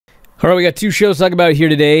All right, we got two shows to talk about here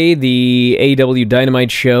today. The AEW Dynamite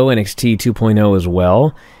show, NXT 2.0 as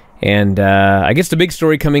well. And I guess the big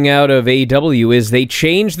story coming out of AEW is they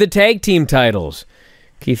changed the tag team titles.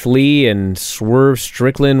 Keith Lee and Swerve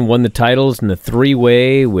Strickland won the titles in the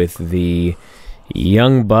three-way with the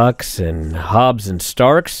Young Bucks and Hobbs and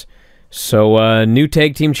Starks. So new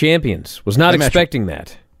tag team champions. Was not expecting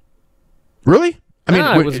that. Really?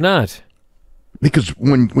 I was not. Because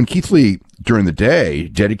when Keith Lee during the day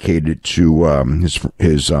dedicated it to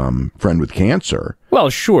his friend with cancer. Well,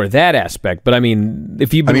 sure, that aspect. But I mean,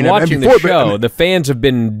 if you've been watching the show, the fans have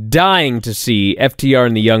been dying to see FTR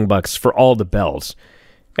and the Young Bucks for all the belts.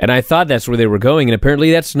 And I thought that's where they were going, and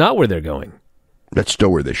apparently that's not where they're going. That's still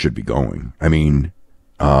where they should be going. I mean,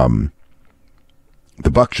 the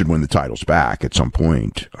Bucks should win the titles back at some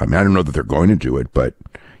point. I mean, I don't know that they're going to do it, but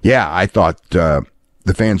yeah, I thought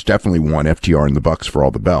the fans definitely want FTR and the Bucks for all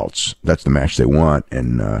the belts. That's the match they want,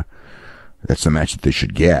 and that's the match that they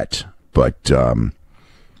should get. But you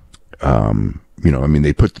know, I mean,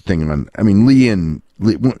 they put the thing on. I mean, Lee,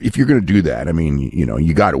 if you're going to do that, I mean, you know,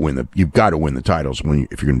 you've got to win the titles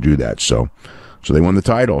if you're going to do that. So they won the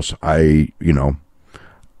titles. I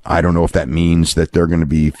don't know if that means that they're going to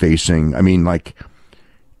be facing. I mean, like,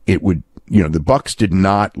 it would. You know, the Bucks did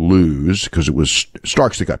not lose because it was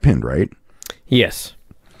Starks that got pinned, right? Yes.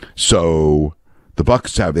 So the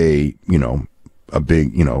Bucks have a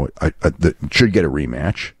big, should get a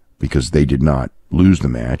rematch because they did not lose the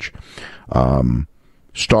match.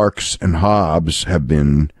 Starks and Hobbs have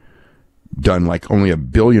been done like only a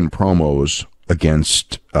billion promos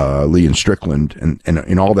against Lee and Strickland, and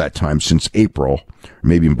in all that time since April,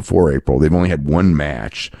 maybe even before April, they've only had one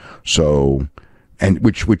match. So, and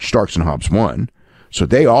which Starks and Hobbs won. So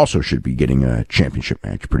they also should be getting a championship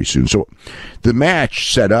match pretty soon. So the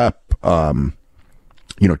match set up,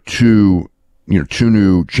 two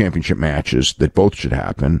new championship matches that both should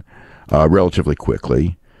happen relatively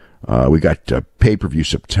quickly. We got pay-per-view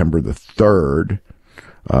September the 3rd.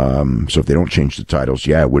 So if they don't change the titles,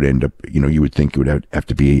 yeah, it would end up, you would think it would have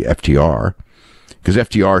to be FTR, because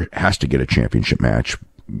FTR has to get a championship match,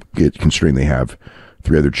 considering they have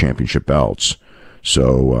 3 other championship belts.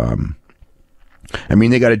 So, I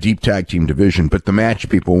mean, they got a deep tag team division, but the match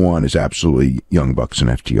people want is absolutely Young Bucks and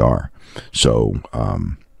FTR. So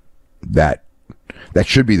that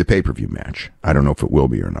should be the pay-per-view match. I don't know if it will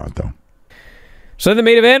be or not, though. So the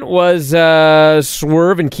main event was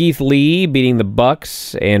Swerve and Keith Lee beating the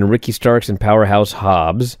Bucks and Ricky Starks and Powerhouse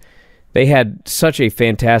Hobbs. They had such a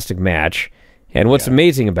fantastic match. And what's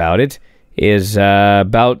amazing about it is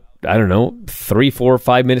about, 3, 4,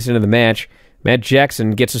 5 minutes into the match, Matt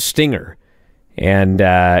Jackson gets a stinger. And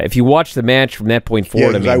if you watch the match from that point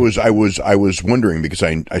forward, I was wondering, because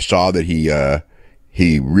I saw that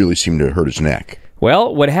he really seemed to hurt his neck.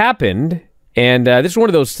 Well, what happened, and this is one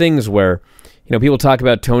of those things where people talk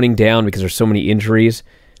about toning down because there's so many injuries,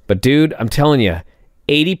 but dude, I'm telling you,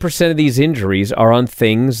 80% of these injuries are on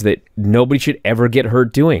things that nobody should ever get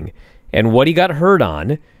hurt doing. And what he got hurt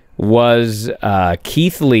on was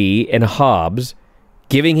Keith Lee and Hobbs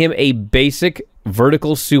giving him a basic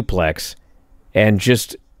vertical suplex. And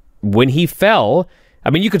just when he fell, I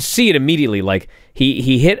mean, you could see it immediately. Like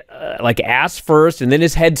he hit like ass first, and then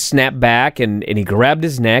his head snapped back, and he grabbed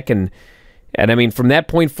his neck, and I mean, from that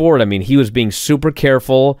point forward, I mean, he was being super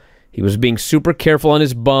careful. He was being super careful on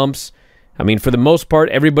his bumps. I mean, for the most part,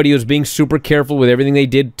 everybody was being super careful with everything they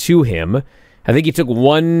did to him. I think he took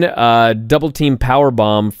one double team power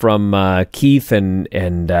bomb from Keith and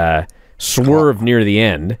Swerve near the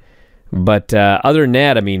end. But other than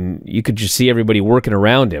that, I mean, you could just see everybody working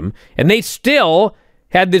around him. And they still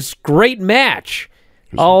had this great match.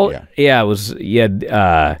 Swerve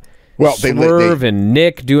and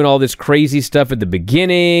Nick doing all this crazy stuff at the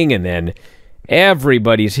beginning, and then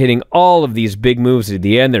everybody's hitting all of these big moves at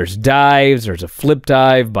the end. There's dives. There's a flip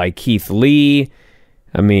dive by Keith Lee.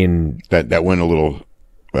 I mean... That went a little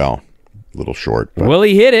short. But, well,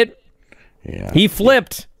 he hit it. Yeah. He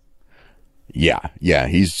flipped. Yeah,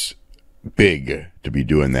 he's big to be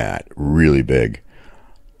doing that. Really big.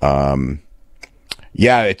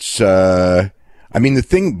 It's... I mean, the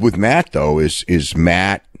thing with Matt, though, is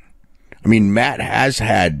Matt... I mean, Matt has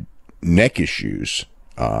had neck issues,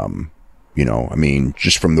 I mean,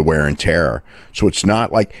 just from the wear and tear. So it's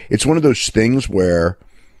not like... It's one of those things where,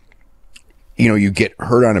 you get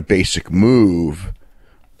hurt on a basic move,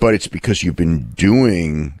 but it's because you've been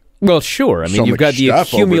doing... Well, sure. I mean, you've got the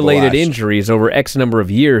accumulated injuries over X number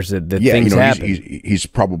of years that things happen. He's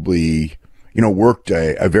probably, worked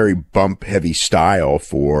a very bump-heavy style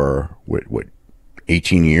for,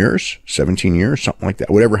 18 years, 17 years, something like that.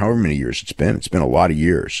 Whatever, however many years it's been. It's been a lot of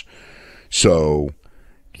years. So,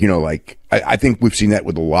 you know, like, I think we've seen that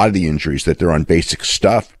with a lot of the injuries, that they're on basic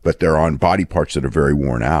stuff, but they're on body parts that are very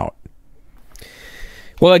worn out.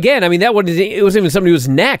 Well, again, I mean, it wasn't even somebody whose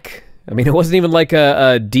neck. I mean, it wasn't even like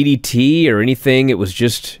a DDT or anything. It was a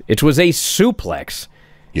suplex.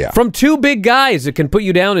 Yeah. From two big guys that can put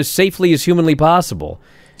you down as safely as humanly possible.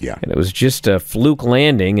 Yeah. And it was just a fluke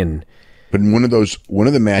landing. But in one of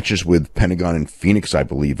the matches with Pentagon and Phoenix, I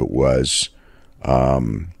believe it was, I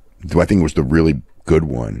think it was the really good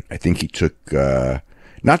one. I think he took,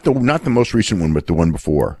 not the most recent one, but the one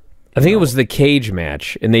before. I think it was the cage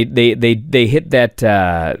match, and they hit that.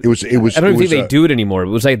 It was. I don't think they do it anymore. It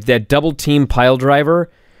was like that double team pile driver.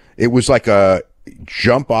 It was like a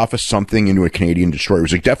jump off of something into a Canadian destroyer. It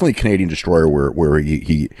was like definitely a Canadian destroyer where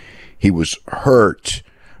he was hurt,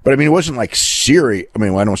 but I mean it wasn't like serious. I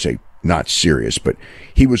mean, well, I don't say not serious, but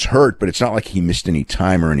he was hurt. But it's not like he missed any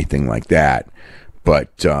time or anything like that.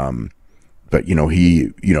 But you know,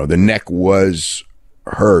 the neck was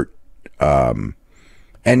hurt.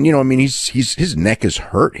 And, you know, I mean, his neck has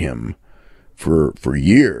hurt him for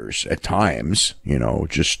years at times, you know,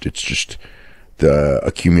 it's just the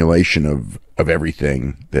accumulation of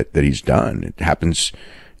everything that he's done. It happens,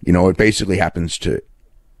 you know, it basically happens to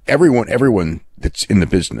everyone that's in the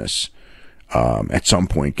business, at some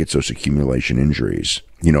point gets those accumulation injuries,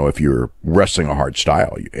 you know, if you're wrestling a hard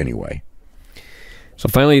style anyway. So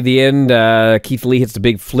finally, at the end, Keith Lee hits the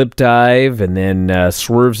big flip dive, and then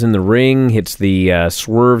Swerve's in the ring, hits the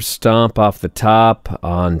Swerve stomp off the top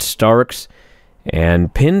on Starks,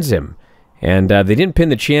 and pins him. And they didn't pin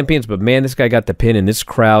the champions, but man, this guy got the pin, and this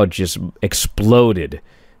crowd just exploded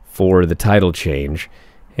for the title change.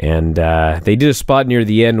 And they did a spot near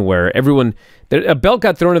the end where a belt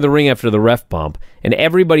got thrown in the ring after the ref bump, and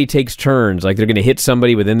everybody takes turns. Like they're going to hit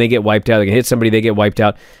somebody, but then they get wiped out. They're going to hit somebody, they get wiped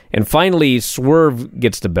out. And finally, Swerve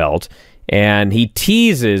gets the belt, and he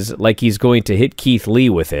teases like he's going to hit Keith Lee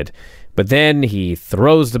with it. But then he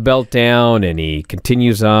throws the belt down, and he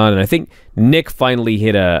continues on. And I think Nick finally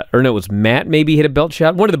it was Matt maybe hit a belt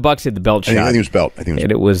shot. One of the Bucks hit the belt shot. I think it was belt.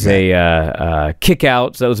 And it was a kick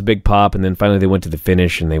out, so that was a big pop. And then finally they went to the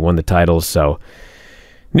finish, and they won the titles. So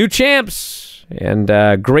new champs, and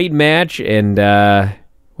great match, and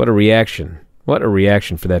what a reaction. What a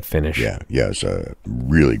reaction for that finish. Yeah, it's a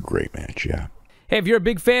really great match, yeah. Hey, if you're a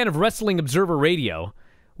big fan of Wrestling Observer Radio,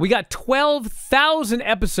 we got 12,000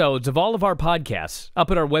 episodes of all of our podcasts up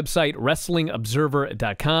at our website,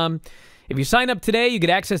 WrestlingObserver.com. If you sign up today, you get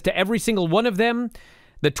access to every single one of them.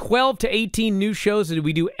 The 12 to 18 new shows that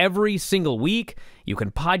we do every single week. You can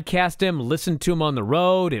podcast them, listen to them on the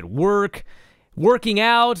road, at work, working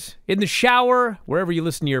out, in the shower, wherever you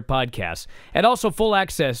listen to your podcasts. And also full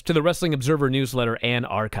access to the Wrestling Observer newsletter and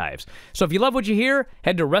archives. So if you love what you hear,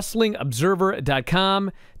 head to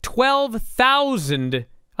WrestlingObserver.com. 12,000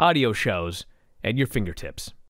 audio shows at your fingertips.